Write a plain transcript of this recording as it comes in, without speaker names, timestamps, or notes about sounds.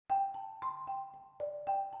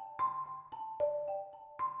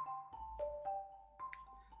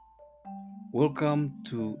Welcome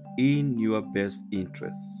to In Your Best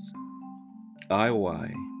Interests,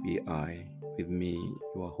 IYBI, with me,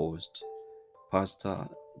 your host, Pastor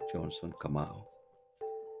Johnson Kamau.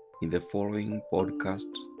 In the following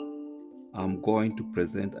podcast, I'm going to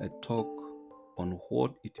present a talk on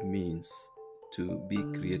what it means to be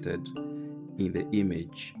created in the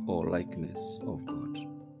image or likeness of God.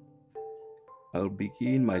 I'll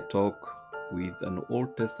begin my talk with an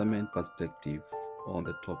Old Testament perspective on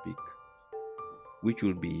the topic, which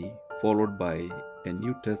will be followed by a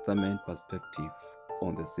New Testament perspective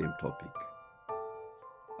on the same topic.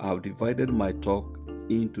 I've divided my talk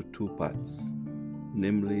into two parts,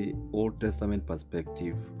 namely Old Testament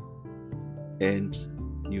perspective and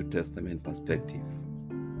New Testament perspective.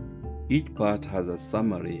 Each part has a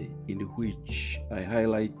summary in which I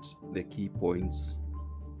highlight the key points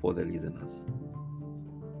for the listeners.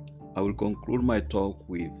 I will conclude my talk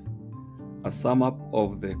with a sum up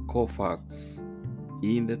of the core facts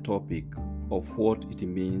in the topic of what it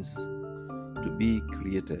means to be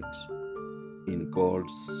created in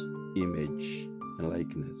God's image and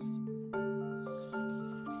likeness.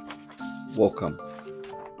 Welcome.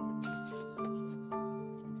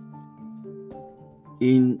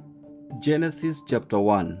 In Genesis chapter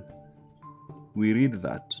 1, we read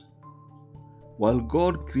that while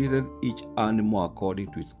God created each animal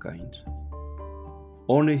according to its kind,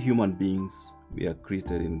 only human beings were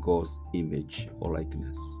created in God's image or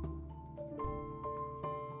likeness.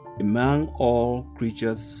 Among all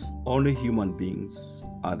creatures, only human beings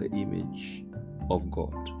are the image of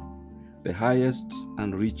God, the highest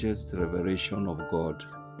and richest revelation of God,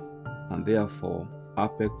 and therefore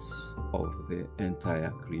apex of the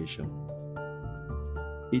entire creation.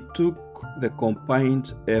 It took the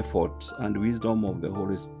combined effort and wisdom of the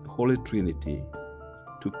Holy Trinity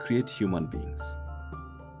to create human beings.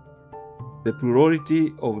 The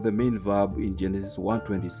plurality of the main verb in Genesis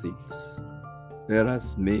 1:26, let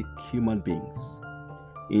us make human beings,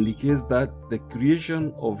 indicates that the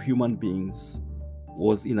creation of human beings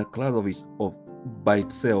was in a class by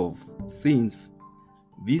itself, since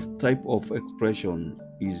this type of expression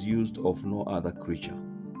is used of no other creature.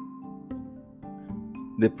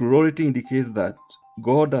 The plurality indicates that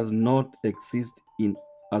God does not exist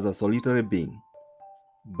as a solitary being,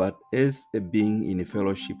 but as a being in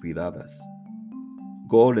fellowship with others.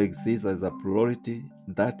 God exists as a plurality,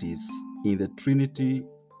 that is, in the Trinity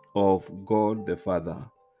of God the Father,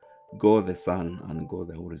 God the Son, and God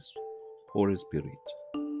the Holy Spirit.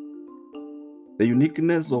 The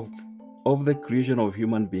uniqueness of the creation of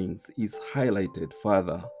human beings is highlighted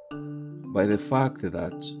further by the fact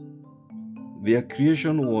that their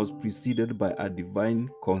creation was preceded by a divine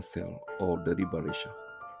counsel or deliberation.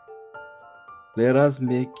 Let us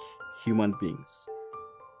make human beings.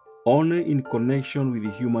 Only in connection with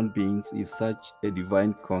human beings is such a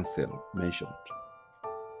divine counsel mentioned.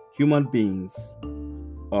 Human beings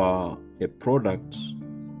are a product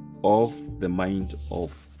of the mind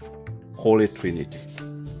of Holy Trinity.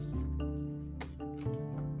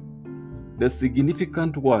 The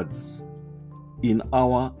significant words in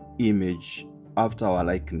our image after our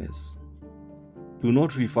likeness do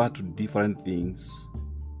not refer to different things.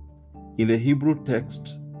 In the Hebrew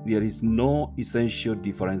text, there is no essential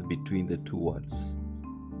difference between the two words,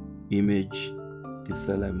 image,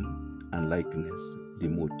 tselem, and likeness,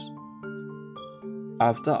 demut.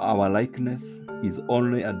 After our likeness is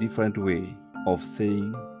only a different way of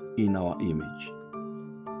saying in our image.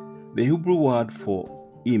 The Hebrew word for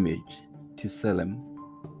image, tselem,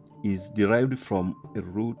 is derived from a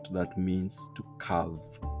root that means to carve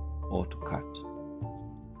or to cut.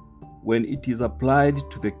 When it is applied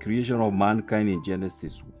to the creation of mankind in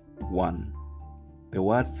Genesis 1, the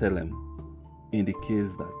word tselem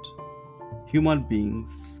indicates that human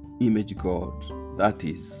beings image God, that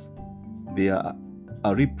is, they are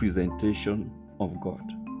a representation of God.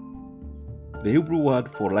 The Hebrew word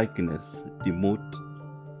for likeness, demut,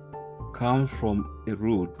 comes from a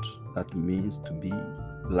root that means to be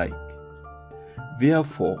like.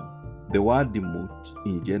 Therefore, the word demut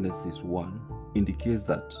in Genesis 1 indicates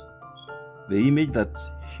that the image that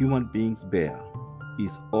human beings bear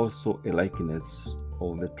is also a likeness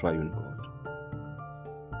of the triune God.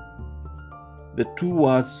 The two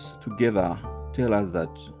words together tell us that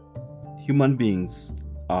human beings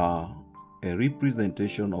are a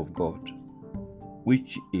representation of God,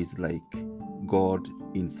 which is like God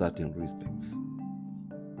in certain respects.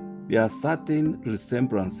 There are certain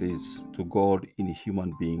resemblances to God in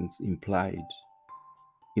human beings implied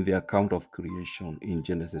in the account of creation in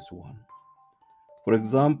Genesis 1. For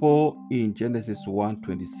example, in Genesis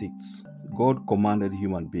 1:26, God commanded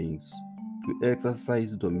human beings to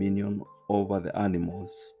exercise dominion over the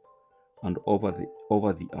animals and over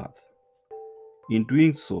the earth. In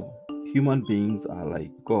doing so, human beings are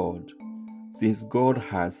like God, since God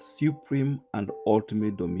has supreme and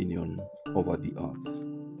ultimate dominion over the earth.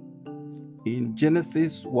 In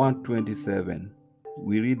Genesis 1:27,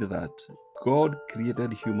 we read that God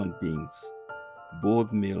created human beings,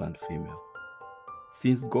 both male and female.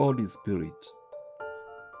 Since God is spirit,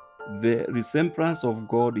 the resemblance of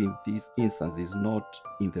God in this instance is not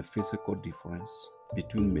in the physical difference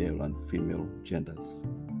between male and female genders,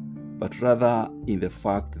 but rather in the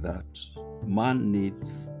fact that man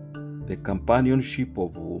needs the companionship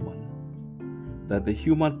of woman, that the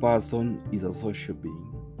human person is a social being,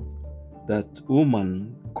 that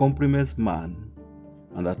woman complements man,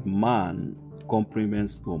 and that man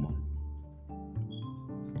complements woman.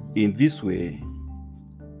 In this way,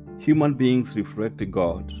 human beings reflect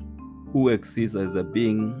God, who exists as a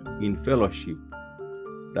being in fellowship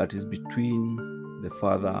that is between the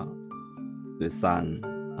Father, the Son,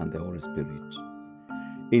 and the Holy Spirit.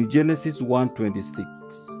 In Genesis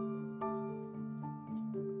 1:26,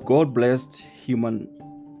 God blessed human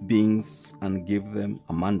beings and gave them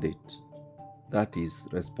a mandate, that is,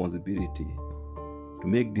 responsibility, to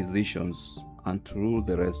make decisions and to rule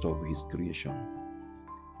the rest of His creation.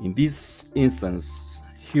 In this instance,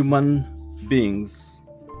 human beings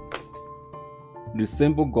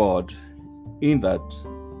resemble God in that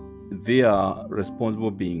they are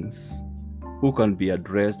responsible beings who can be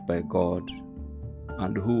addressed by God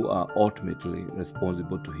and who are ultimately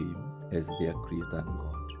responsible to Him as their Creator and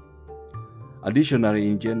God. Additionally,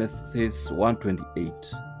 in Genesis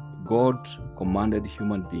 1:28, God commanded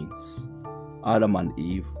human beings, Adam and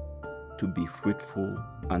Eve, to be fruitful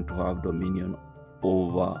and to have dominion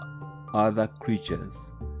over other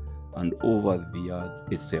creatures and over the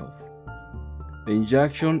earth itself. The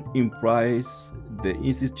injunction implies the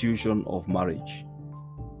institution of marriage,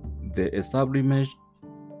 the establishment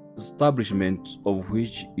of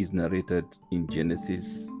which is narrated in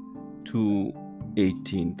Genesis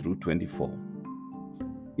 2:18 through 24.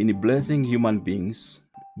 In blessing human beings,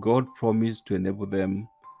 God promised to enable them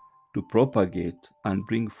to propagate and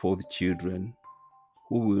bring forth children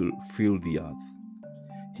who will fill the earth.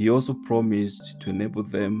 He also promised to enable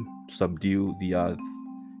them to subdue the earth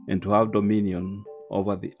and to have dominion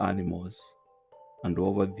over the animals and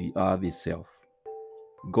over the earth itself.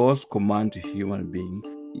 God's command to human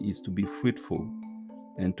beings is to be fruitful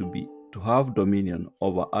and to have dominion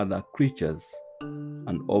over other creatures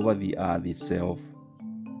and over the earth itself.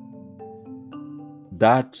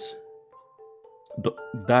 That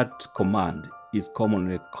command is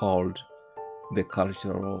commonly called the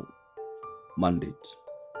cultural mandate.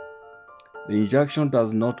 The injunction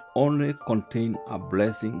does not only contain a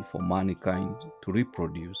blessing for mankind to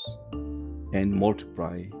reproduce and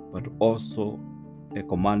multiply, but also a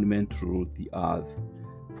commandment to rule the earth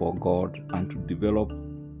for God and to develop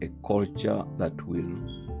a culture that will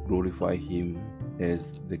glorify Him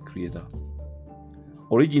as the Creator.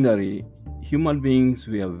 Originally, human beings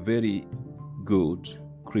were very good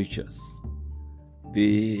creatures.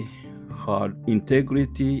 They had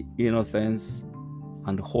integrity, innocence,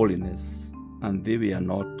 and holiness, and they were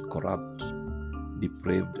not corrupt,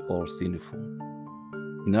 depraved, or sinful.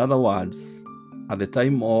 In other words, at the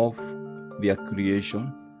time of their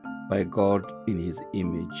creation by God in His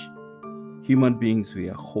image, human beings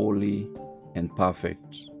were holy and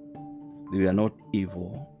perfect. They were not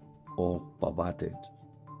evil or perverted.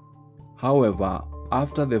 However,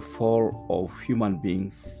 after the fall of human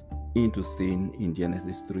beings into sin in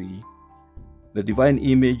Genesis 3, the divine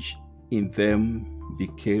image in them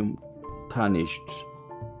became tarnished,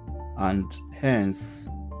 and hence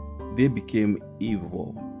they became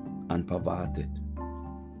evil and perverted.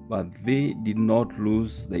 But they did not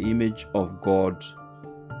lose the image of God,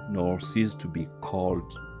 nor cease to be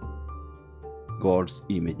called God's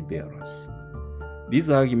image bearers. This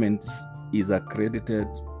argument is accredited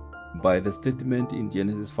by the statement in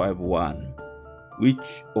Genesis 5:1,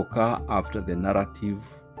 which occur after the narrative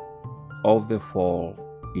of the fall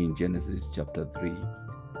in Genesis chapter 3,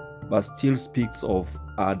 but still speaks of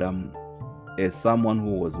Adam as someone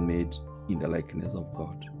who was made in the likeness of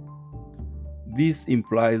God. This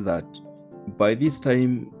implies that by this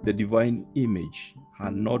time the divine image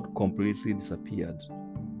had not completely disappeared,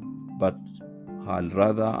 but had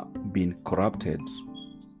rather been corrupted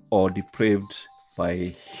or depraved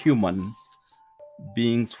by human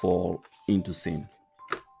beings' fall into sin.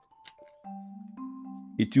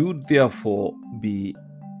 It would therefore be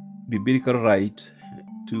biblical right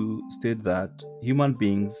to state that human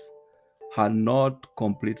beings had not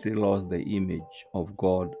completely lost the image of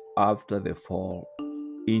God after the fall,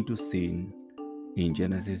 into sin in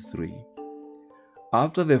Genesis 3.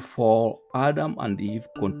 After the fall, Adam and Eve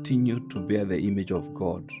continued to bear the image of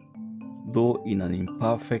God, though in an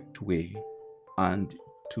imperfect way, and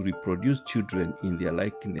to reproduce children in their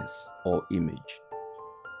likeness or image.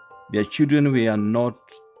 Their children were not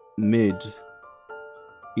made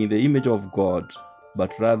in the image of God,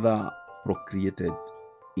 but rather procreated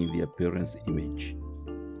in their parents' image.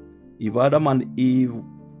 If Adam and Eve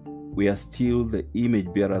were still the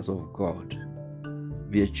image bearers of God,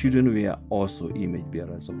 their children were also image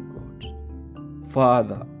bearers of God.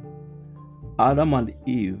 Further, Adam and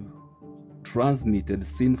Eve transmitted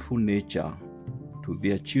sinful nature to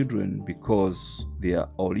their children because their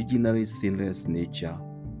originally sinless nature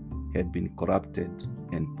had been corrupted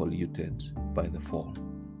and polluted by the fall.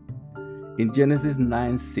 In Genesis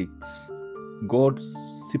 9:6, God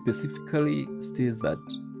specifically states that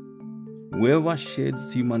whoever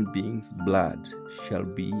sheds human beings' blood shall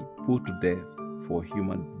be put to death, for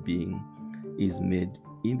human being is made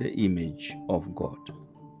in the image of God.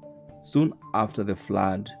 Soon after the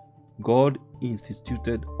flood, God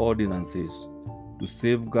instituted ordinances to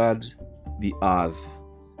safeguard the earth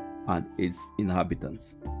and its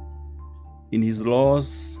inhabitants. In his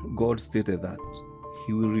laws, God stated that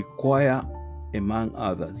he will require, among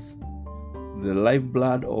others, the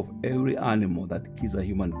lifeblood of every animal that kills a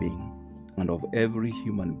human being and of every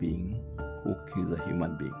human being who kills a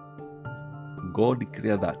human being. God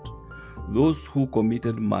declared that those who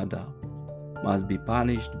committed murder must be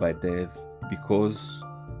punished by death because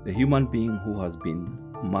the human being who has been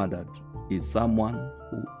murdered is someone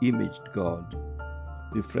who imaged God,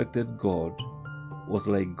 reflected God, was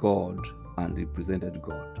like God, and represented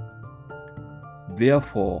God.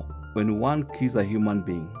 Therefore, when one kills a human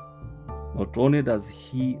being, not only does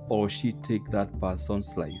he or she take that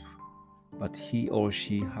person's life, but he or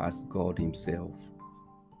she has God himself,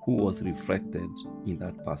 who was reflected in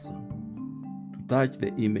that person. To touch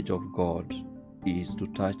the image of God is to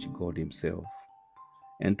touch God himself,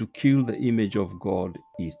 and to kill the image of God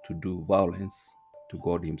is to do violence to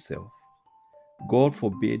God himself. God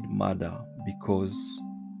forbade murder because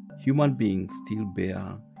human beings still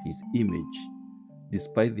bear his image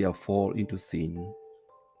despite their fall into sin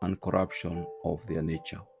and corruption of their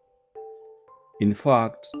nature. In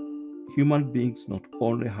fact, human beings not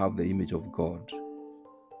only have the image of God,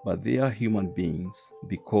 but they are human beings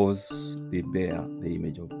because they bear the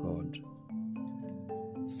image of God.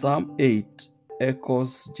 Psalm 8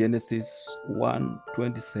 echoes Genesis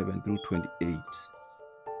 1:27 through 28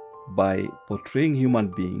 by portraying human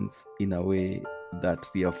beings in a way that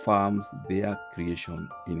reaffirms their creation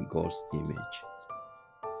in God's image.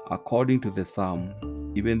 According to the psalm,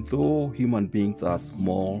 even though human beings are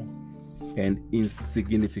small and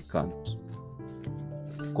insignificant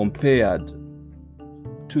compared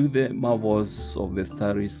to the marvels of the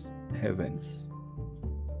starry heavens,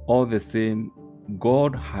 all the same,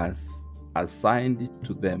 God has assigned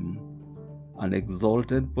to them an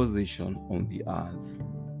exalted position on the earth,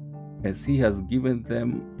 as he has given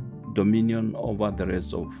them dominion over the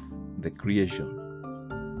rest of the creation.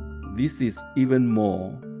 This is even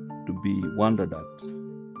more to be wondered at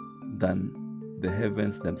than the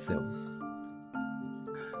heavens themselves.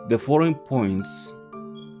 The following points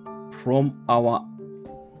from our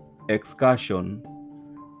excursion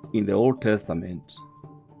in the Old Testament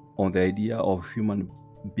on the idea of human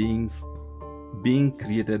beings being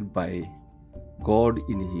created by God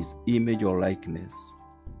in his image or likeness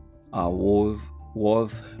are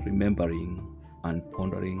worth remembering and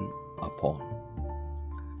pondering upon.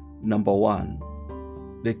 Number one,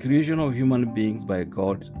 the creation of human beings by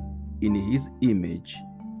God in his image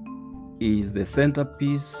is the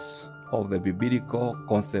centerpiece of the biblical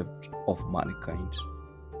concept of mankind.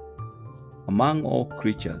 Among all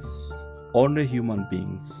creatures, only human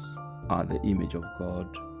beings are the image of God,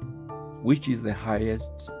 which is the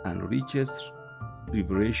highest and richest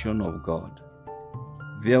revelation of God.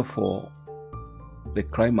 Therefore, the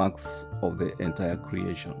climax of the entire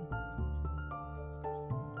creation.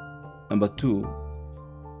 Number two,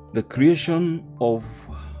 the creation of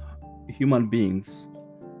human beings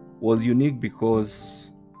was unique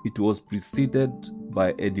because it was preceded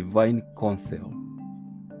by a divine counsel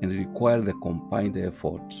and required the combined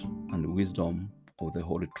effort and wisdom of the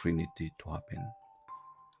Holy Trinity to happen.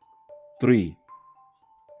 3.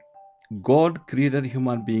 God created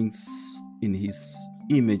human beings in his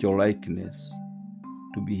image or likeness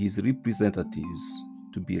to be his representatives,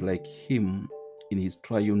 to be like him in his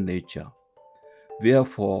triune nature.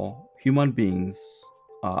 Therefore, human beings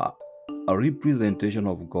are a representation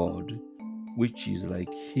of God, which is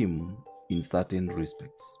like him in certain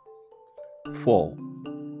respects. 4.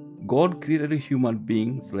 God created human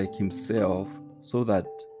beings like himself so that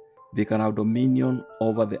they can have dominion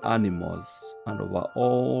over the animals and over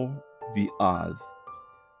all the earth,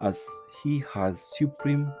 as he has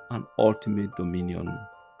supreme and ultimate dominion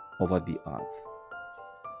over the earth.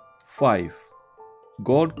 5.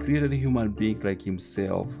 God created human beings like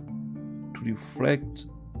himself to reflect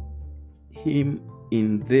him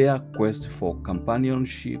in their quest for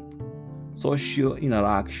companionship, social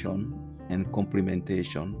interaction, and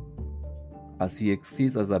complementation, as he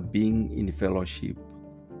exists as a being in fellowship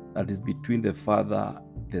that is between the Father,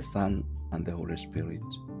 the Son, and the Holy Spirit.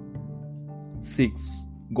 6.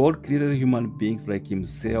 God created human beings like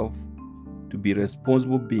himself to be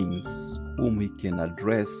responsible beings whom he can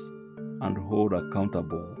address and hold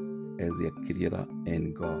accountable as their creator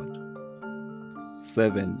and God.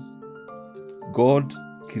 7. God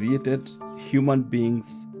created human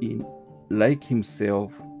beings like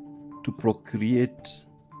himself to procreate,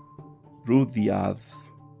 rule the earth,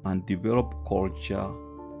 and develop culture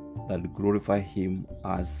that glorify him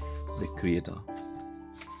as the creator.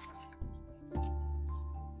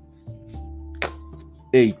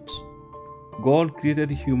 8. God created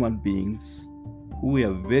human beings who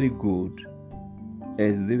were very good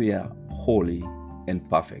as they were holy and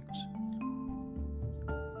perfect.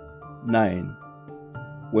 9.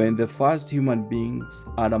 When the first human beings,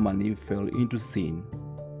 Adam and Eve, fell into sin,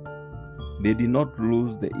 they did not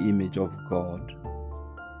lose the image of God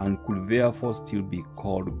and could therefore still be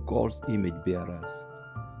called God's image bearers,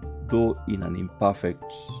 though in an imperfect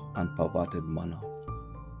and perverted manner.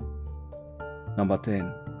 Number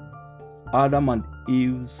 10. Adam and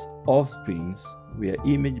Eve's offspring were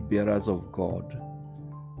image bearers of God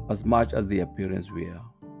as much as their parents were.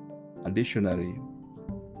 Additionally,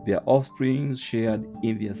 their offspring shared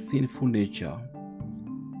in their sinful nature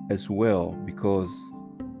as well, because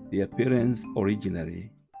their parents'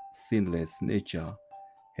 originally sinless nature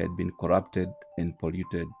had been corrupted and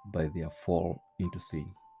polluted by their fall into sin.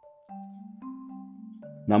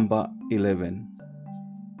 Number 11.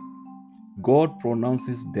 God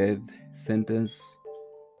pronounces death sentence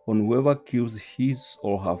on whoever kills his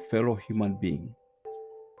or her fellow human being,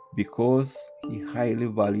 because he highly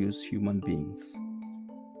values human beings,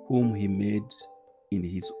 whom he made in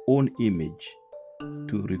his own image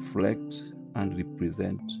to reflect and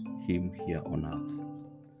represent him here on earth.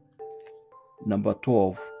 Number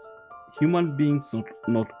 12. Human beings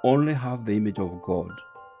not only have the image of God,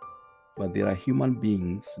 but they are human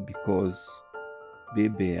beings because they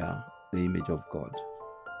bear the image of God.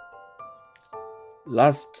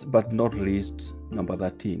 Last but not least, number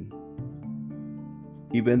 13.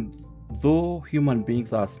 Even though human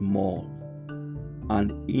beings are small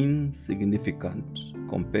and insignificant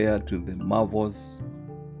compared to the marvels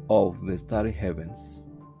of the starry heavens,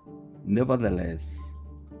 nevertheless,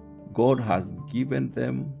 God has given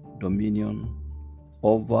them dominion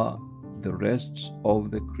over the rest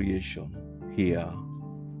of the creation here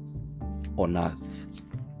on earth.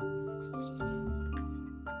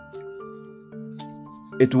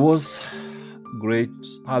 It was great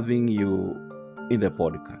having you in the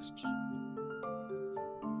podcast.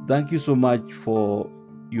 Thank you so much for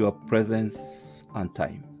your presence and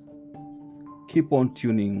time. Keep on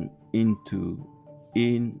tuning into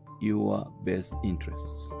In Your Best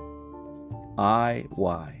Interests,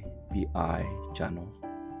 IYBI channel,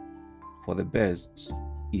 for the best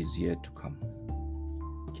is yet to come.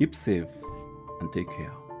 Keep safe and take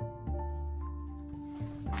care.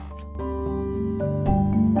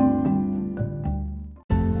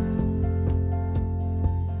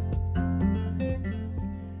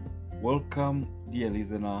 Welcome, dear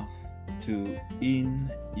listener, to In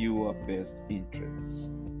Your Best Interests,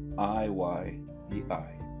 IYBI,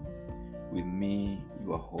 with me,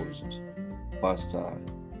 your host, Pastor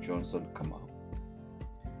Johnson Kamau.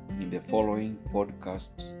 In the following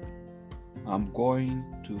podcast, I'm going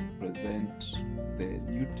to present the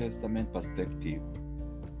New Testament perspective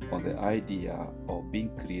on the idea of being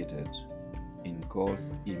created in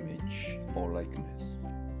God's image or likeness.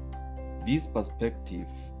 This perspective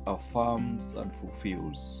affirms and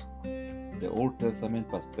fulfills the Old Testament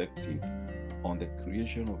perspective on the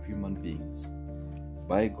creation of human beings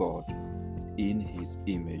by God in his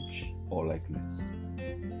image or likeness.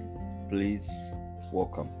 Please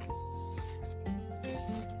welcome.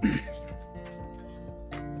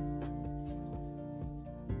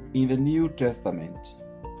 In the New Testament,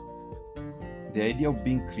 the idea of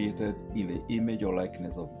being created in the image or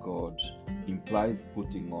likeness of God implies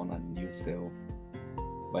putting on a new self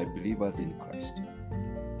by believers in Christ.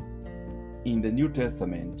 In the New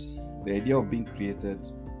Testament, the idea of being created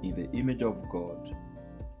in the image of God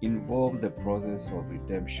involve the process of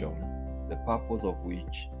redemption, the purpose of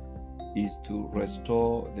which is to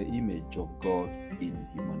restore the image of God in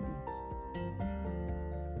human beings.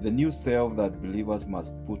 The new self that believers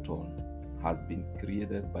must put on has been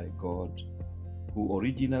created by God, who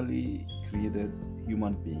originally created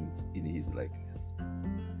human beings in his likeness.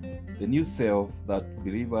 The new self that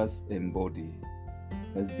believers embody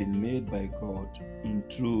has been made by God in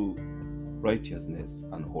true righteousness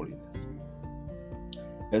and holiness.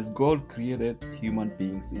 As God created human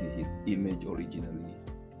beings in his image originally,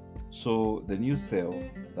 so the new self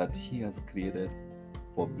that he has created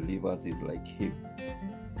for believers is like him.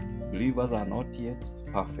 Believers are not yet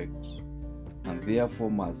perfect and therefore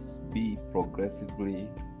must be progressively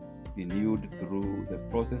renewed through the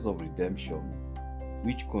process of redemption,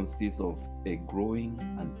 which consists of a growing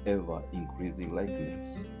and ever increasing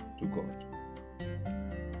likeness to God.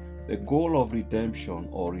 The goal of redemption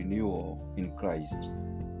or renewal in Christ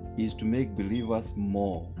is to make believers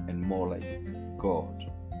more and more like God,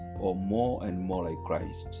 or more and more like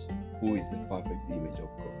Christ, who is the perfect image of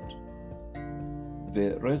God.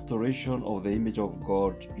 The restoration of the image of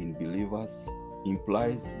God in believers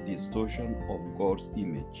implies distortion of God's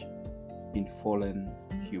image in fallen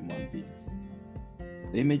human beings.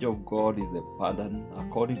 The image of God is the pattern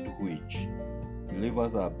according to which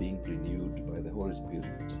believers are being renewed by the Holy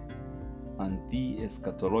Spirit, and the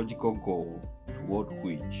eschatological goal toward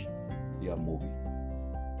which they are moving.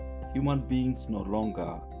 Human beings no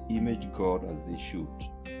longer image God as they should.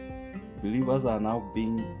 Believers are now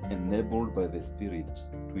being enabled by the Spirit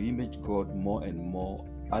to image God more and more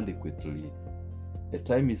adequately. A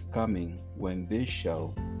time is coming when they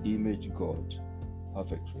shall image God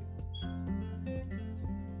perfectly.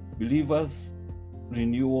 Believers'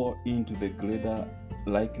 renewal into the greater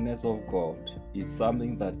likeness of God is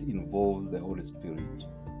something that involves the Holy Spirit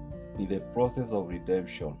in the process of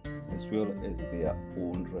redemption as well as their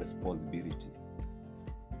own responsibility.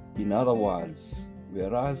 In other words,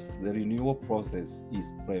 whereas the renewal process is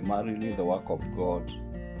primarily the work of God,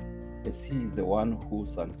 as he is the one who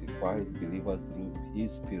sanctifies believers through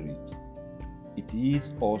his Spirit, it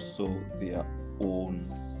is also their own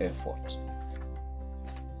effort.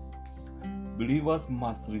 Believers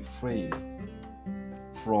must refrain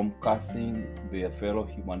from cursing their fellow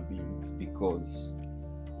human beings because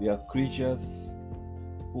they are creatures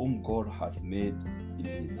whom God has made in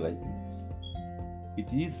his likeness.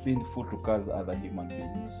 It is sinful to curse other human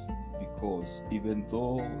beings because even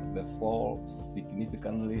though the fall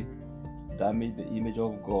significantly damaged the image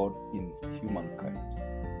of God in humankind,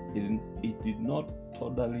 it did not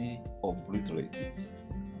totally obliterate it.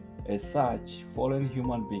 As such, fallen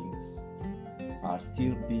human beings are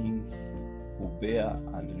still beings who bear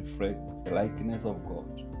and reflect the likeness of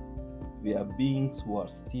God. They are beings who are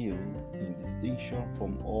still, in distinction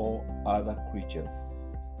from all other creatures,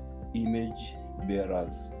 image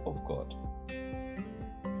bearers of God.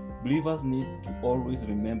 Believers need to always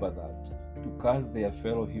remember that to curse their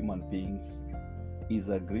fellow human beings is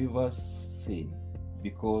a grievous sin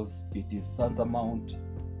because it is tantamount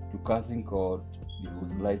to cursing God in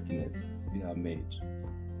whose likeness they are made.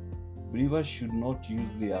 Believers should not use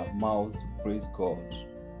their mouths to praise God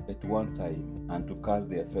at one time and to curse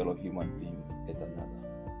their fellow human beings at another.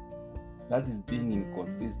 That is being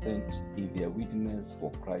inconsistent in their witness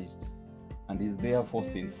for Christ and is therefore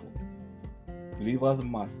sinful. Believers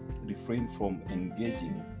must refrain from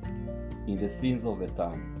engaging in the sins of the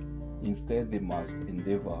tongue. Instead, they must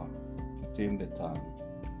endeavor to tame the tongue,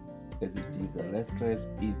 as it is a restless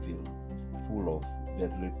evil full of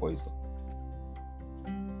deadly poison.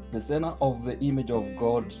 The center of the image of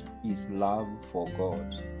God is love for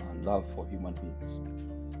God and love for human beings,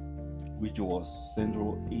 which was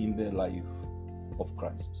central in the life of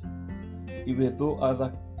Christ. Even though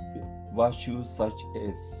other virtues such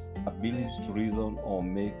as ability to reason or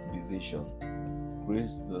make decisions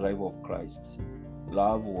graced the life of Christ,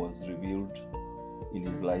 love was revealed in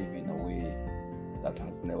his life in a way that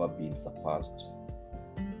has never been surpassed.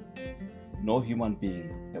 No human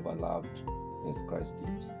being ever loved as Christ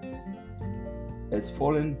did. As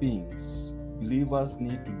fallen beings, believers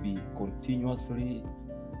need to be continuously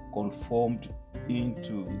conformed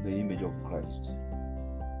into the image of Christ,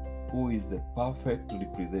 who is the perfect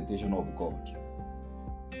representation of God.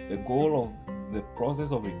 The goal of the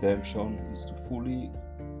process of redemption is to fully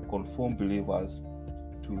conform believers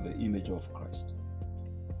to the image of Christ.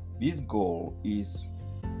 This goal is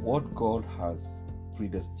what God has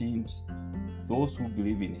predestined those who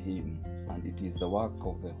believe in him, and it is the work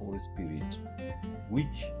of the Holy Spirit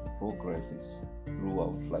which progresses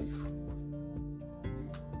throughout life.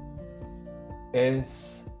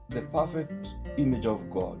 As the perfect image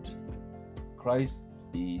of God, Christ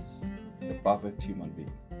is the perfect human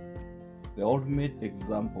being, the ultimate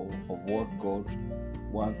example of what God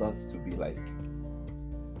wants us to be like.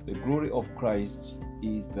 The glory of Christ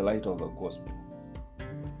is the light of the gospel.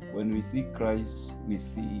 When we see Christ, we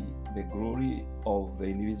see the glory of the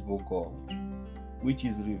invisible God, which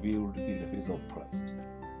is revealed in the face of Christ.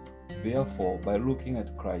 Therefore, by looking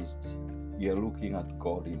at Christ, we are looking at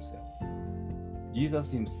God Himself.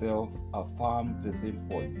 Jesus Himself affirmed the same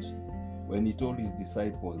point when He told His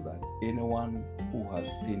disciples that anyone who has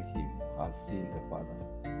seen Him has seen the Father.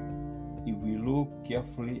 If we look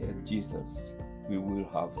carefully at Jesus, we will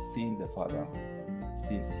have seen the Father,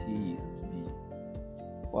 since He is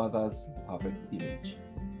the Father's perfect image.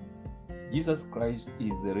 Jesus Christ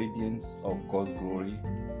is the radiance of God's glory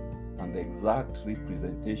and the exact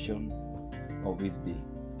representation of His being.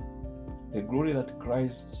 The glory that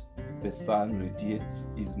Christ the Son radiates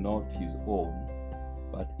is not His own,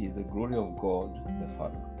 but is the glory of God the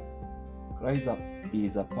Father. Christ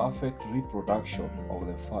is a perfect reproduction of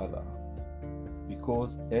the Father,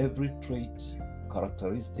 because every trait,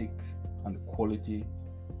 characteristic, and quality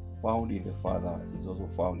found in the Father is also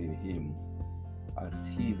found in Him, as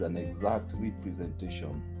He is an exact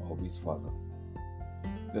representation of His Father.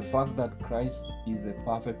 The fact that Christ is the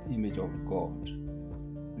perfect image of God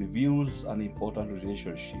reveals an important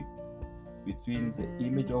relationship between the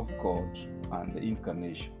image of God and the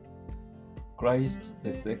incarnation. Christ,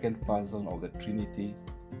 the second person of the Trinity,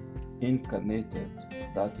 incarnated,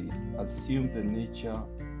 that is, assumed the nature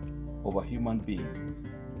of a human being,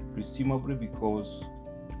 presumably because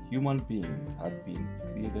human beings had been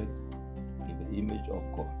created in the image of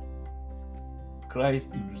God. Christ,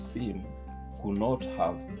 it would seem, could not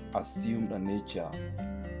have assumed a nature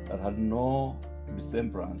that had no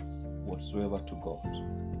resemblance whatsoever to God.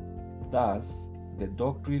 Thus, the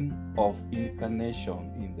doctrine of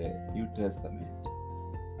incarnation in the New Testament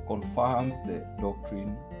confirms the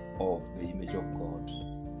doctrine of the image of God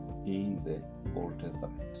in the Old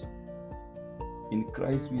Testament. In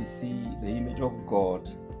Christ, we see the image of God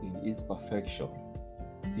in its perfection,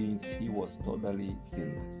 since He was totally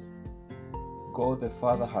sinless. God the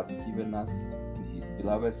Father has given us in His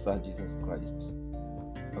beloved Son Jesus Christ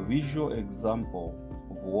a visual example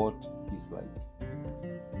of what He's like.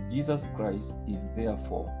 Jesus Christ is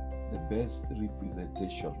therefore the best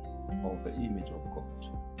representation of the image of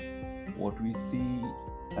God. What we see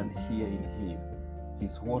and hear in Him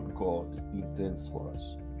is what God intends for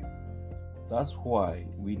us. That's why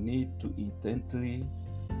we need to intently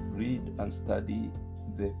read and study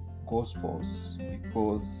the Gospels,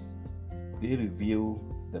 because they reveal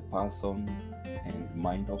the person and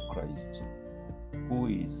mind of Christ, who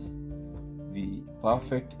is the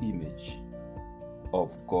perfect image of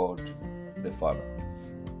God the Father.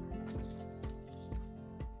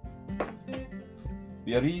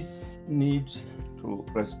 There is need to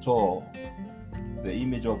restore the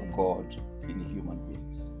image of God in human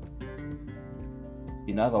beings.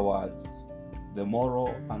 In other words, the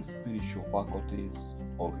moral and spiritual faculties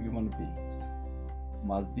of human beings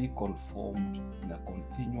must be conformed in a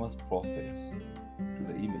continuous process to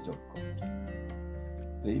the image of God.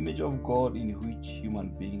 The image of God in which human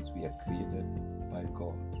beings were created by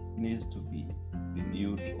God needs to be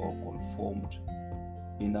renewed or conformed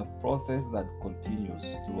in a process that continues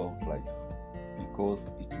throughout life, because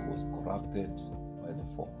it was corrupted by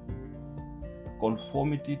the fall.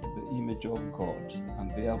 Conformity to the image of God,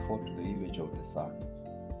 and therefore to the image of the Son,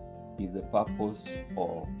 is the purpose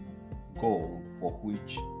or goal for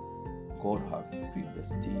which God has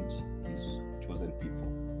predestined His chosen people.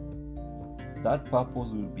 That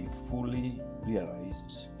purpose will be fully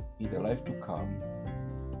realized in the life to come,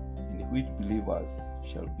 in which believers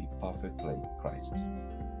shall be perfect like Christ.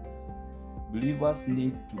 Believers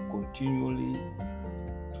need to continually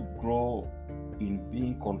to grow in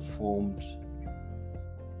being conformed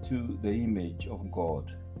to the image of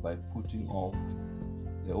God by putting off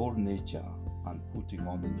the old nature and putting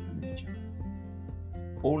on the new nature.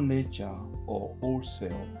 Old nature or old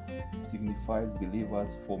self signifies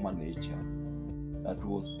believers' former nature that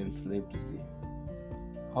was enslaved to sin.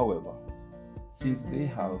 However, since they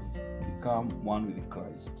have become one with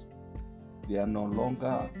Christ, they are no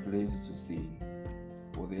longer slaves to sin,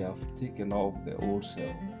 for they have taken off the old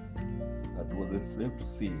self that was enslaved to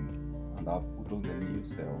sin and have put on the new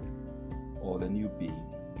self, or the new being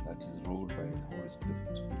that is ruled by the Holy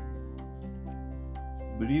Spirit.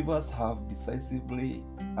 Believers have decisively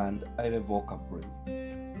and irrevocably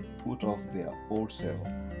put off their old self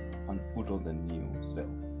and put on the new self.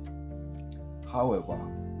 However,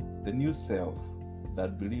 the new self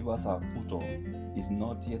that believers are put on is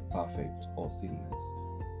not yet perfect or sinless,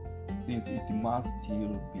 since it must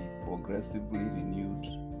still be progressively renewed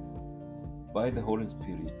by the Holy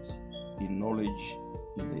Spirit in knowledge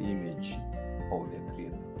in the image of the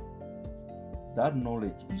Creator. That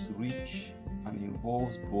knowledge is rich and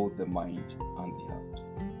involves both the mind and the heart.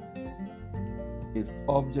 Its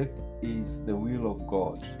object is the will of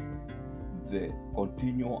God, the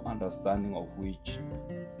continual understanding of which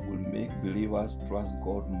will make believers trust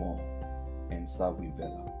God more and serve Him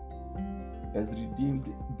better. As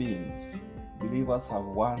redeemed beings, believers have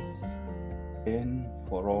once and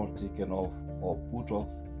for all taken off or put off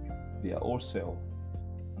their old self,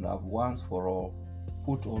 and have once for all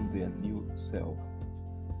put on their new self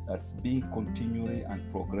that's being continually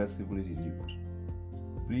and progressively renewed.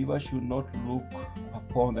 Believers should not look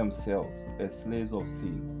upon themselves as slaves of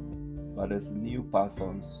sin, but as new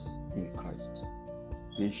persons in Christ.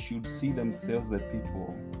 They should see themselves as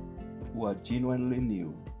people who are genuinely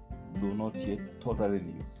new, though not yet totally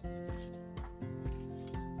new.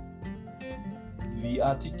 The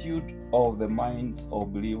attitude of the minds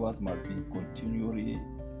of believers must be continually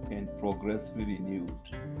and progressively renewed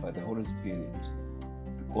by the Holy Spirit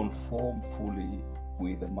to conform fully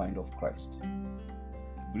with the mind of Christ.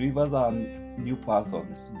 Believers are new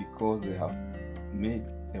persons because they have made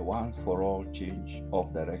a once-for-all change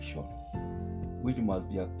of direction, which must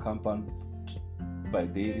be accompanied by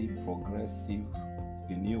daily progressive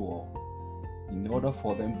renewal in order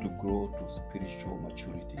for them to grow to spiritual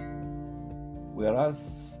maturity.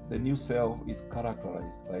 Whereas the new self is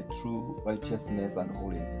characterized by true righteousness and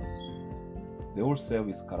holiness, the old self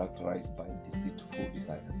is characterized by deceitful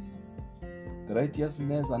desires. The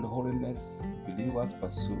righteousness and holiness believers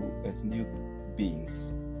pursue as new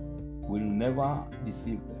beings will never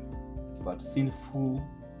deceive them, but sinful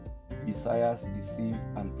desires deceive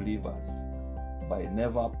unbelievers by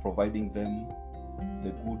never providing them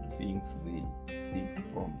the good things they seem to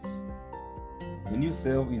promise. The new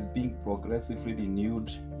self is being progressively renewed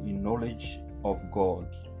in knowledge of God,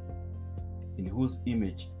 in whose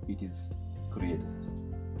image it is created.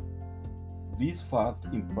 This fact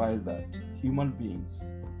implies that human beings,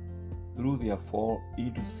 through their fall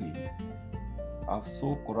into sin, have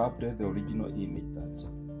so corrupted the original image that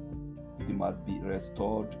it must be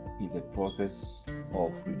restored in the process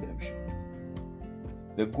of redemption.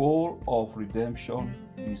 The goal of redemption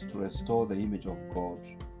is to restore the image of God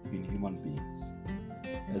in human beings,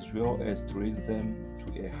 as well as to raise them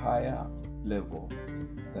to a higher level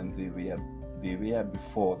than they were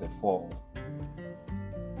before the fall,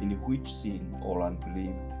 in which sin or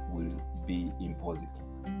unbelief will be impossible.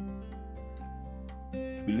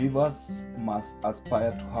 Believers must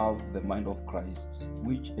aspire to have the mind of Christ,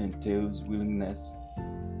 which entails willingness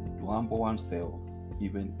to humble oneself,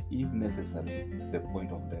 even if necessary, to the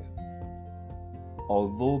point of death.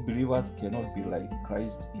 Although believers cannot be like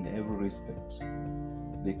Christ in every respect,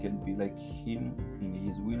 they can be like Him in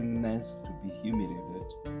His willingness to be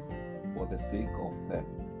humiliated for the sake of them.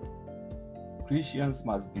 Christians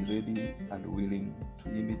must be ready and willing to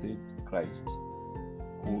imitate Christ,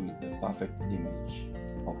 who is the perfect image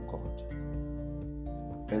of God.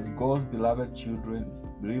 As God's beloved children,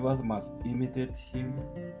 believers must imitate Him,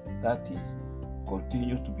 that is,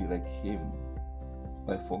 continue to be like Him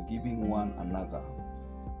by forgiving one another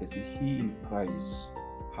as He in Christ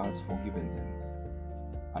has forgiven them,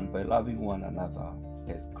 and by loving one another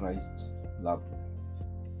as Christ loved them.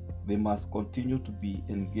 They must continue to be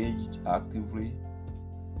engaged actively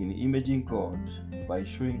in imaging God by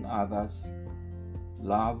showing others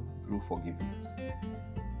love through forgiveness.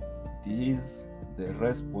 It is the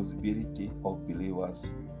responsibility of believers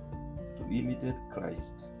to imitate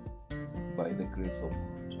Christ by the grace of God.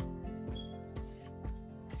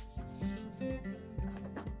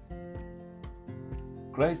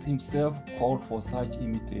 Christ Himself called for such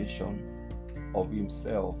imitation of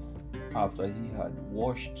Himself after He had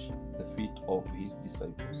washed the feet of His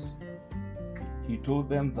disciples. He told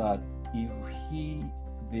them that if He,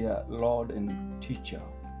 their Lord and Teacher,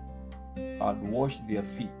 had washed their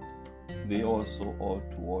feet, they also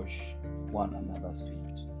ought to wash one another's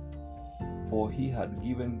feet. For He had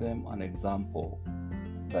given them an example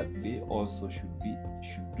that they also should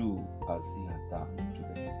do as He had done to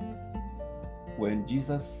them. When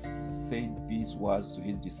Jesus said these words to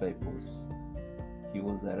His disciples, He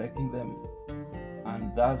was directing them,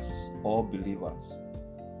 and thus all believers,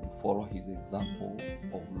 to follow His example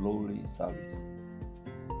of lowly service.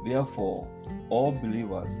 Therefore, all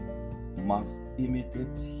believers must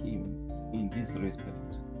imitate Him in this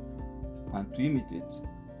respect, and to imitate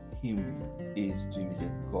Him is to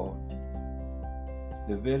imitate God.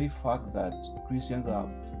 The very fact that Christians are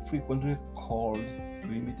frequently called to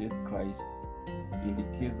imitate Christ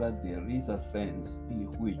indicates that there is a sense in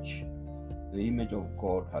which the image of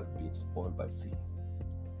God has been spoiled by sin.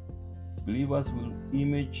 Believers will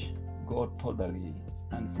image God totally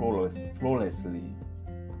and flawlessly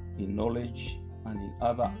in knowledge and in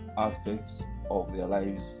other aspects of their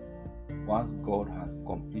lives once God has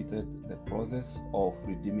completed the process of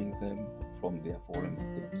redeeming them from their fallen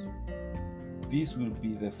state. This will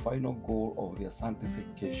be the final goal of their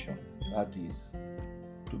sanctification, that is,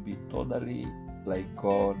 to be totally like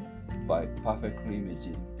God by perfectly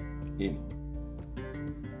imaging Him.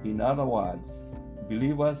 In other words,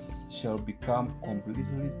 believers shall become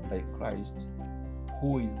completely like Christ,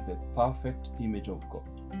 who is the perfect image of God.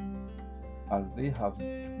 As they have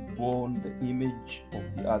borne the image of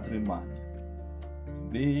the earthly man,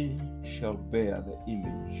 they shall bear the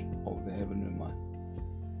image of the heavenly man.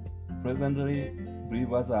 Presently,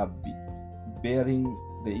 believers are bearing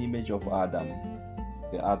the image of Adam,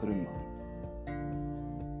 the earthly man.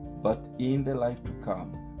 But in the life to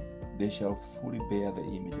come, they shall fully bear the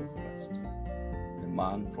image of Christ, the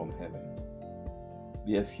man from heaven.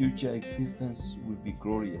 Their future existence will be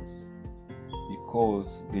glorious, because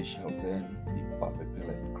they shall then be perfectly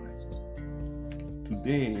like Christ.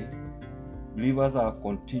 Today, believers are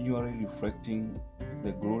continually reflecting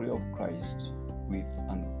the glory of Christ with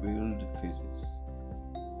unveiled faces.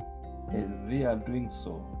 As they are doing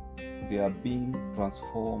so, they are being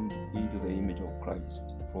transformed into the image of Christ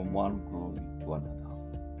from one glory to another.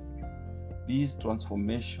 This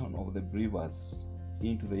transformation of the believers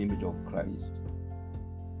into the image of Christ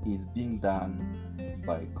is being done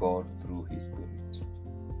by God through His Spirit.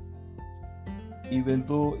 Even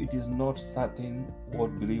though it is not certain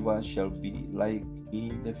what believers shall be like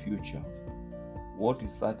in the future, what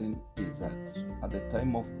is certain is that at the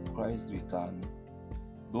time of Christ's return,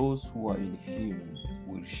 those who are in Him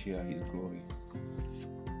will share His glory.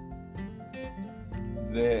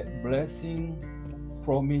 The blessing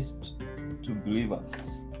promised to believers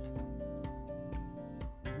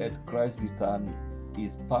at Christ's return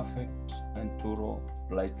is perfect and total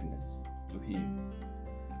likeness to Him,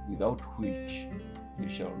 without which they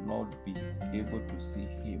shall not be able to see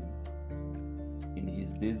Him in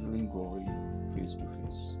His dazzling glory face to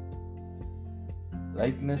face.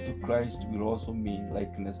 Likeness to Christ will also mean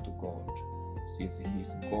likeness to God, since He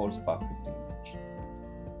is God's perfect image.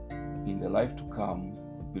 In the life to come,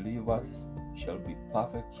 believers shall be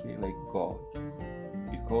perfectly like God,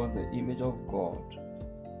 because the image of God,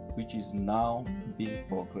 which is now being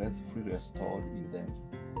progressively restored in them,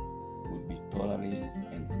 will be totally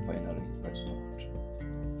and finally restored.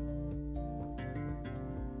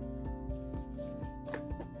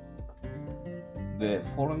 The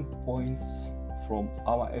following points from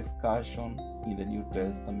our excursion in the New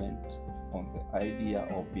Testament on the idea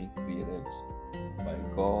of being created by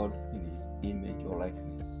God in His image or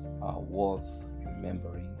likeness are worth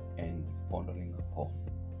remembering and pondering upon.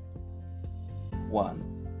 1.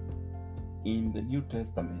 In the New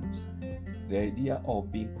Testament, the idea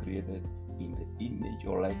of being created in the image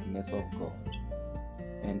or likeness of God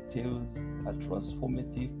entails a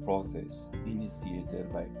transformative process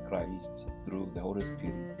initiated by Christ through the Holy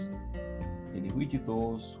Spirit, in which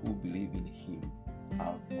those who believe in Him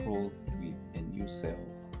are clothed with a new self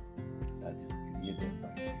that is created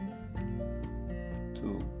by Him.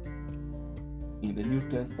 2. In the New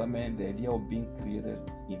Testament, the idea of being created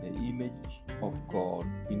in the image of God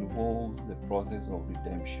involves the process of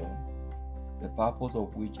redemption, the purpose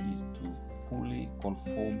of which is to fully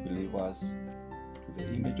conform believers to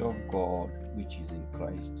the image of God which is in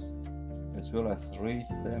Christ, as well as raise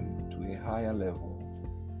them to a higher level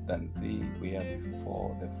than they were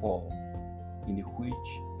before the fall, in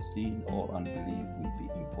which sin or unbelief will be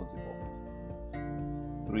impossible.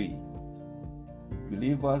 3.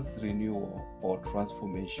 Believers' renewal or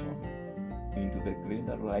transformation into the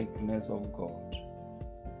greater likeness of God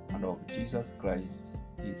and of Jesus Christ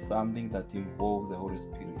is something that involves the Holy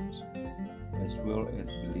Spirit as well as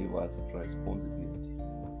believers' responsibility.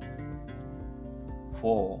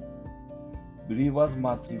 4. Believers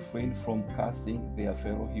must refrain from cursing their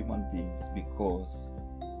fellow human beings because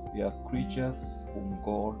they are creatures whom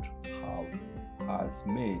God has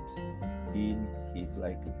made in His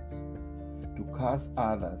likeness. To curse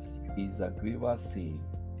others is a grievous sin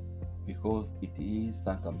because it is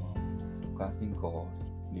tantamount to cursing God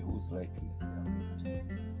in whose likeness they are made.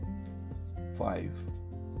 5.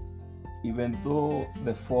 Even though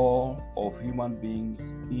the fall of human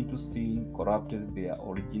beings into sin corrupted their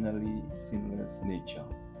originally sinless nature,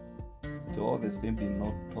 though the same did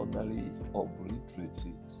not totally obliterate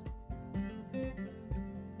it.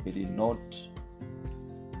 He did not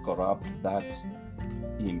corrupt that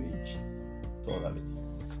image totally.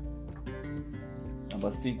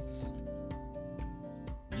 Number 6,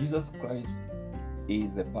 Jesus Christ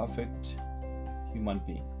is the perfect human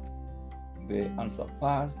being, the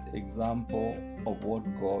unsurpassed example of what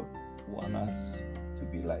God wants us to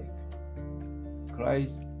be like.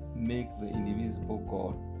 Christ makes the invisible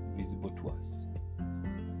God visible to us.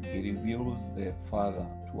 He reveals the Father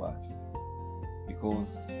to us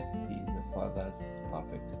because He is the Father's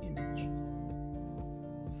perfect image.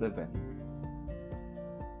 7.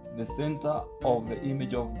 The center of the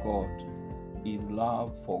image of God is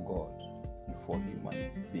love for God and for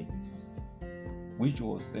human beings, which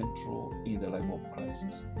was central in the life of Christ.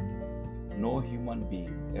 No human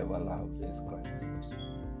being ever loved as Christ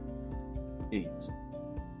did. 8.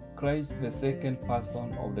 Christ, the second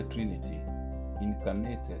person of the Trinity,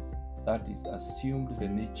 incarnated, that is, assumed the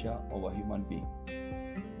nature of a human being,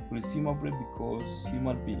 presumably because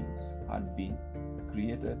human beings had been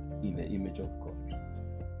created in the image of God.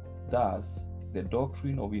 Thus, the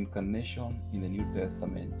doctrine of incarnation in the New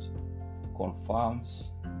Testament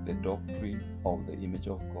confirms the doctrine of the image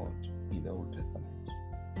of God in the Old Testament.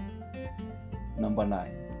 Number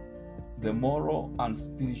 9. The moral and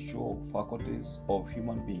spiritual faculties of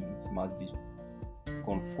human beings must be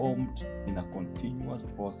conformed in a continuous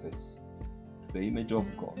process to the image of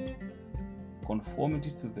God.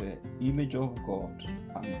 Conformity to the image of God,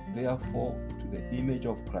 and therefore to the image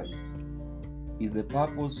of Christ, is the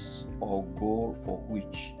purpose or goal for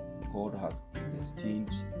which God has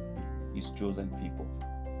predestined His chosen people.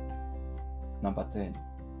 Number 10.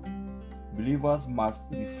 Believers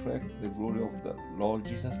must reflect the glory of the Lord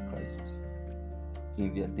Jesus Christ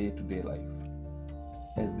in their day-to-day life.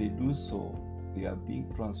 As they do so, they are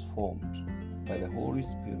being transformed by the Holy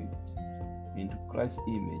Spirit into Christ's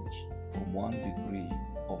image from one degree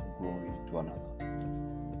of glory to another.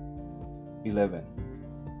 11.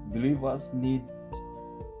 Believers need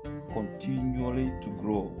continually to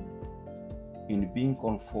grow in being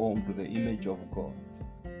conformed to the image of God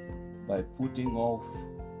by putting off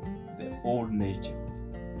the old nature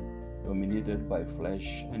dominated by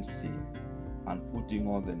flesh and sin, and putting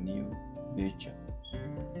on the new nature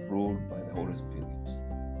ruled by the Holy Spirit.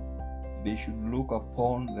 They should look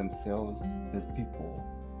upon themselves as people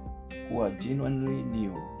who are genuinely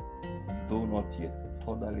new, though not yet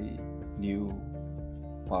totally new,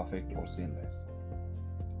 perfect, or sinless.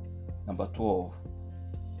 Number 12.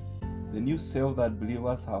 The new self that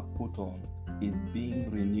believers have put on is being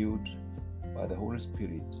renewed by the Holy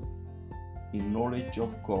Spirit in knowledge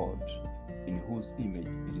of God, in whose image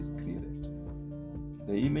it is created.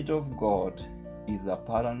 The image of God is the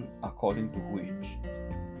pattern according to which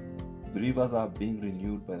believers are being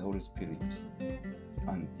renewed by the Holy Spirit,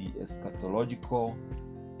 and the eschatological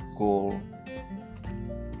goal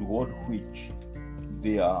toward which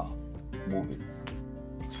they are moving.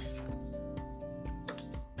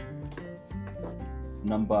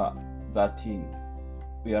 Number 13.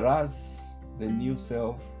 Whereas the new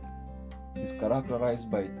self is characterized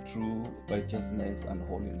by true righteousness and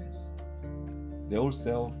holiness, the old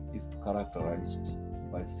self is characterized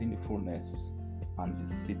by sinfulness and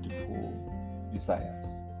deceitful desires.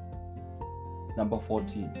 Number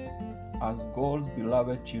 14. As God's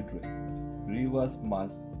beloved children, believers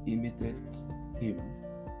must imitate Him,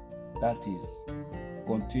 that is,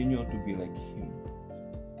 continue to be like Him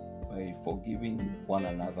by forgiving one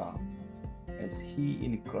another as He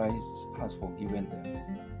in Christ has forgiven them,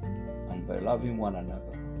 and by loving one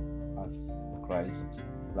another as Christ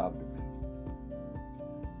loved them.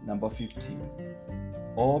 Number 15.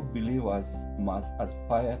 All believers must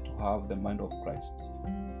aspire to have the mind of Christ,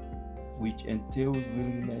 which entails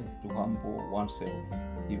willingness to humble oneself,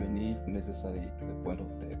 even if necessary, to the point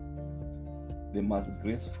of death. They must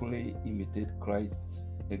gracefully imitate Christ's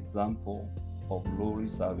example of lowly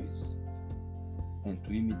service, and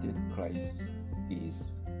to imitate Christ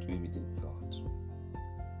is to imitate God.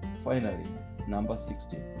 Finally, number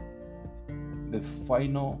 16. The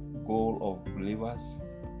final goal of believers'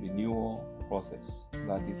 renewal process,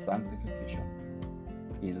 that is sanctification,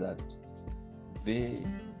 is that they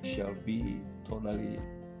shall be totally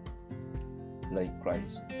like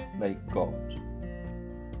Christ, like God.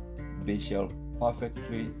 They shall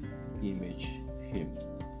perfectly image Him.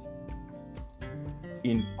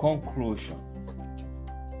 In conclusion,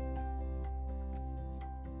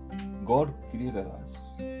 God created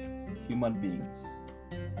us, human beings,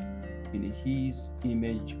 in His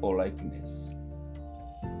image or likeness,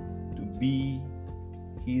 to be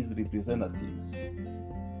His representatives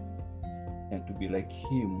and to be like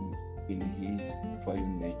Him in His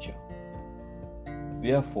triune nature.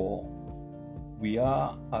 Therefore, we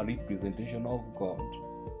are a representation of God,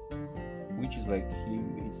 which is like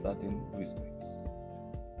Him in certain respects.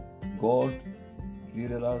 God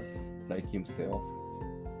created us like Himself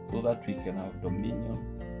so that we can have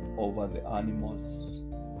dominion over the animals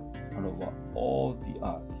and over all the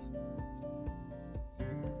earth.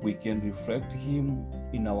 We can reflect Him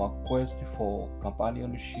in our quest for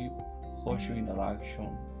companionship, social interaction,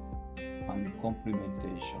 and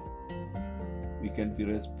complementation. We can be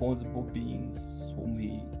responsible beings whom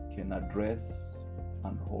He can address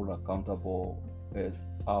and hold accountable as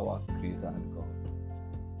our Creator and God.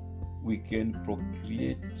 We can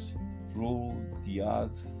procreate, rule the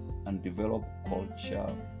earth, and develop culture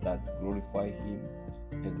that glorify Him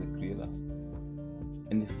as the Creator.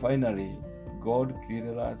 And finally, God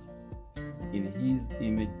created us in His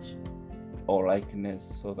image or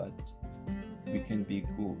likeness so that we can be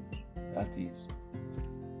good. That is,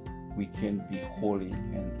 we can be holy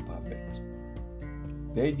and perfect.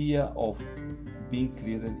 The idea of being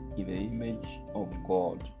created in the image of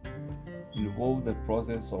God involves the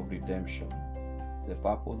process of redemption, the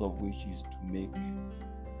purpose of which is to make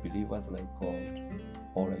believers like God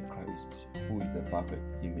or like Christ, who is the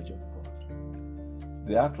perfect image of God.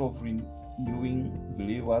 The act of renewing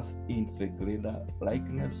believers into the greater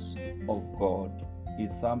likeness of God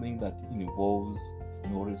is something that involves the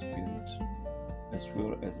Holy Spirit as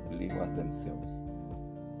well as believers themselves.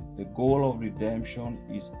 The goal of redemption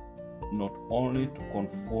is not only to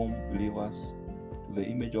conform believers to the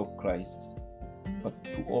image of Christ, but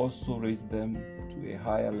to also raise them to a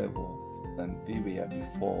higher level than they were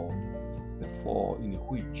before the fall in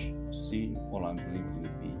which sin or unbelief will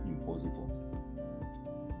be impossible.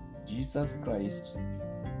 Jesus Christ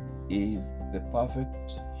is the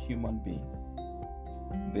perfect human being,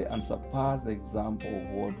 the unsurpassed example of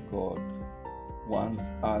what God wants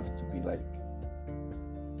us to be like.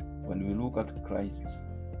 When we look at Christ,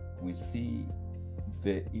 we see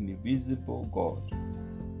the invisible God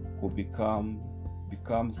who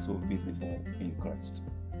becomes so visible in Christ.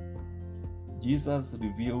 Jesus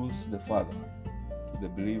reveals the Father to the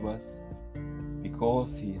believers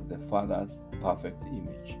because He is the Father's perfect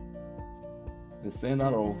image. The center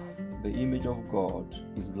of the image of God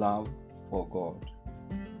is love for God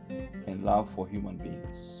and love for human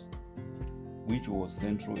beings, which was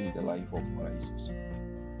central in the life of Christ.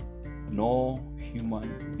 No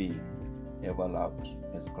human being ever loved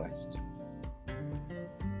as Christ.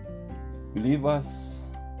 Believers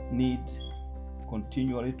need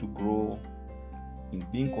continually to grow in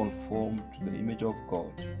being conformed to the image of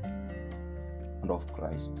God and of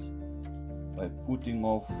Christ by putting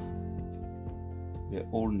off the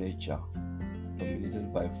old nature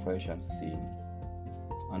dominated by flesh and sin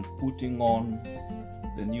and putting on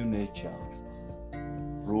the new nature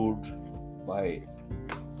ruled by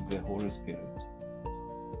the Holy Spirit.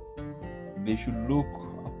 They should look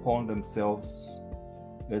upon themselves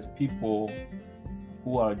as people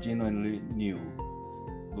who are genuinely new,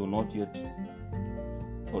 though not yet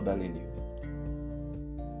totally new.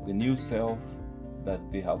 The new self that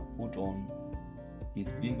they have put on is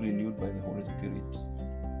being renewed by the Holy Spirit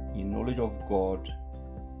in knowledge of God,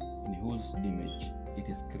 in whose image it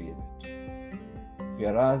is created.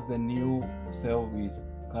 Whereas the new self is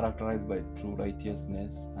characterized by true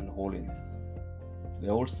righteousness and holiness, the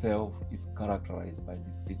old self is characterized by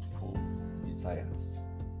deceitful desires.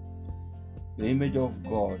 The image of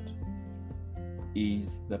God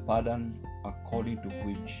is the pattern according to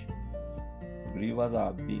which believers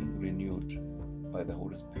are being renewed by the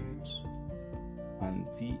Holy Spirit, and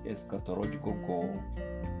the eschatological goal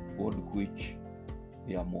toward which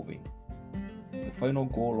they are moving. The final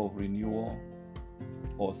goal of renewal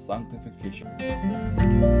or sanctification.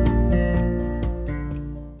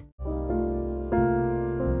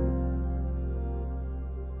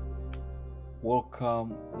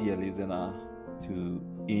 Welcome, dear listener, to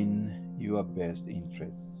In Your Best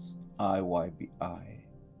Interests, IYBI.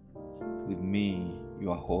 With me,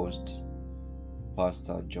 your host,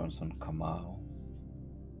 Pastor Johnson Kamau.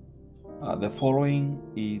 The following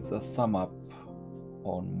is a sum up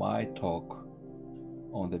on my talk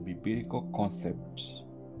on the biblical concept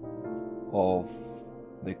of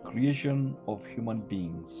the creation of human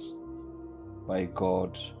beings by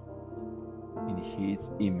God in His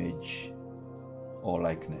image or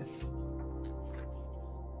likeness.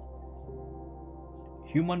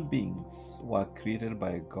 Human beings were created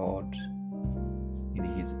by God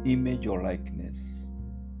in His image or likeness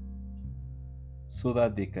so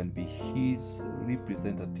that they can be His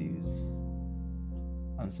representatives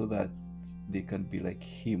and so that they can be like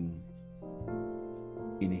Him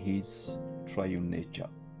in His triune nature.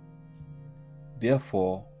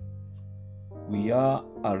 Therefore, we are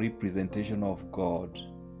a representation of God,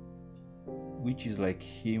 which is like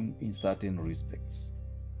Him in certain respects.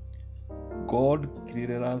 God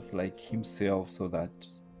created us like Himself so that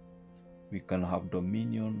we can have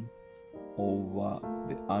dominion over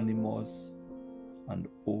the animals and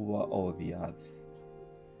over all the earth.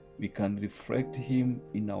 We can reflect Him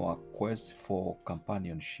in our quest for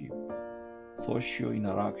companionship, social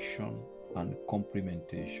interaction, and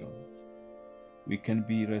complementation. We can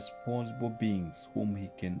be responsible beings whom He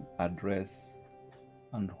can address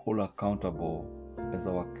and hold accountable as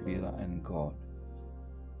our Creator and God.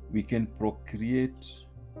 We can procreate,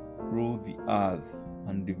 rule the earth,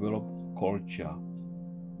 and develop culture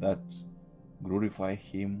that glorify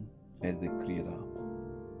Him as the Creator.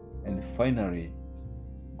 And finally,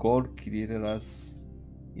 God created us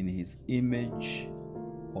in His image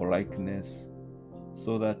or likeness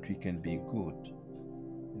so that we can be good.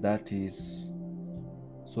 That is,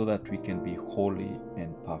 so that we can be holy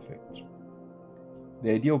and perfect.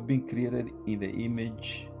 The idea of being created in the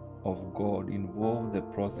image of God involves the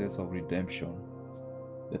process of redemption,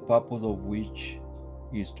 the purpose of which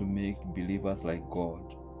is to make believers like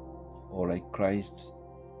God, or like Christ,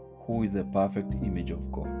 who is the perfect image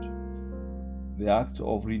of God. The act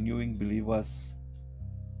of renewing believers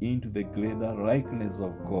into the greater likeness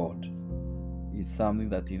of God is something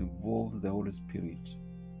that involves the Holy Spirit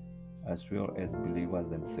as well as believers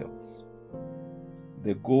themselves.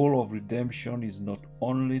 The goal of redemption is not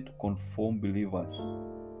only to conform believers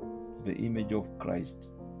to the image of Christ,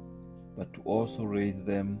 but to also raise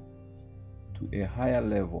them to a higher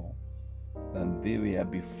level than they were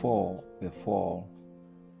before the fall,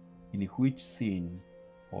 in which sin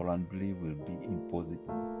or unbelief will be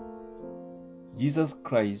impossible. Jesus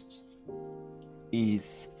Christ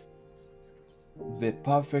is the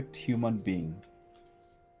perfect human being,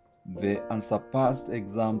 the unsurpassed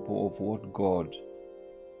example of what God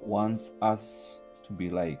wants us to be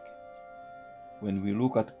like. When we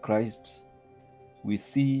look at Christ, we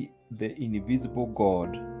see the invisible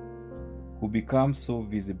God who becomes so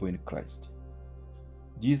visible in Christ.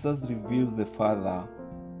 Jesus reveals the Father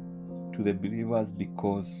to the believers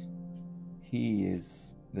because He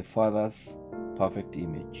is the Father's perfect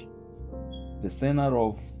image. The center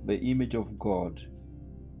of the image of God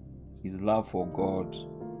is love for God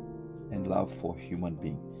and love for human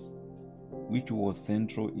beings, which was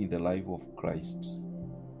central in the life of Christ.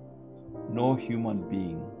 No human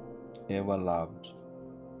being ever loved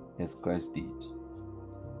as Christ did.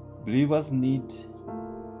 Believers need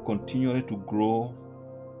continually to grow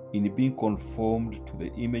in being conformed to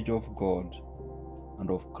the image of God and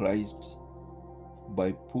of Christ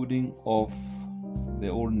by putting off the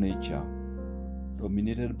old nature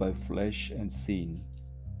dominated by flesh and sin,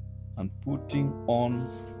 and putting on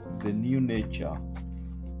the new nature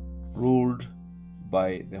ruled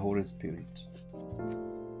by the Holy Spirit.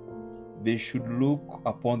 They should look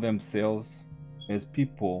upon themselves as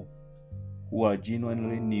people who are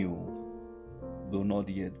genuinely new, though not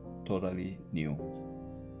yet totally new.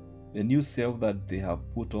 The new self that they have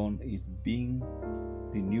put on is being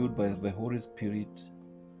renewed by the Holy Spirit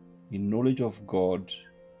in knowledge of God,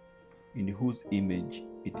 in whose image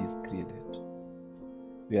it is created.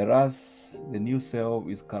 Whereas the new self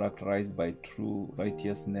is characterized by true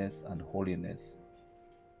righteousness and holiness,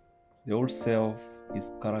 the old self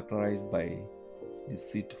is characterized by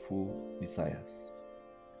deceitful desires.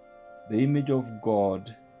 The image of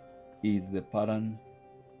God is the pattern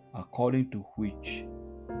according to which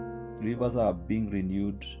believers are being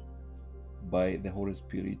renewed by the Holy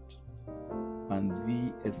Spirit, and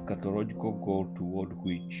the eschatological goal toward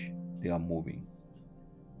which they are moving.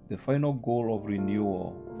 The final goal of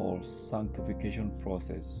renewal or sanctification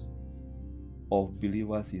process of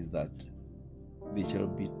believers is that they shall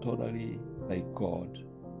be totally like God,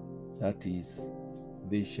 that is,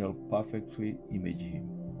 they shall perfectly image Him.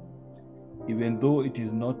 Even though it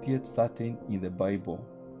is not yet certain in the Bible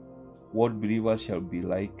what believers shall be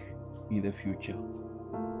like in the future,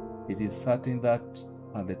 it is certain that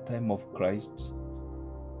at the time of Christ's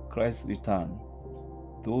return,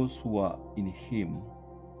 those who are in Him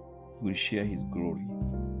will share His glory.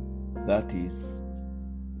 That is,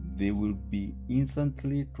 they will be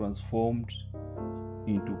instantly transformed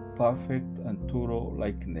into perfect and total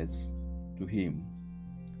likeness to Him,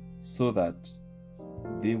 so that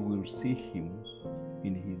they will see Him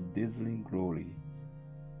in His dazzling glory,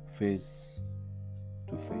 face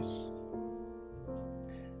to face.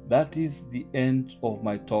 That is the end of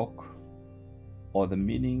my talk, or the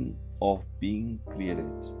meaning of being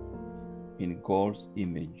created in God's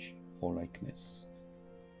image or likeness.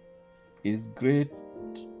 It is great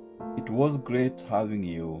It was great having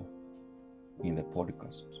you in the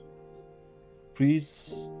podcast.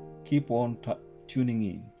 Please keep on tuning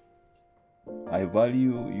in. I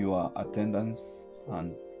value your attendance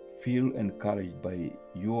and feel encouraged by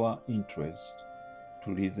your interest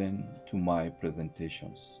to listen to my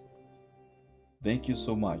presentations. Thank you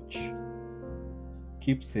so much.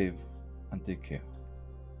 Keep safe and take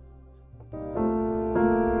care.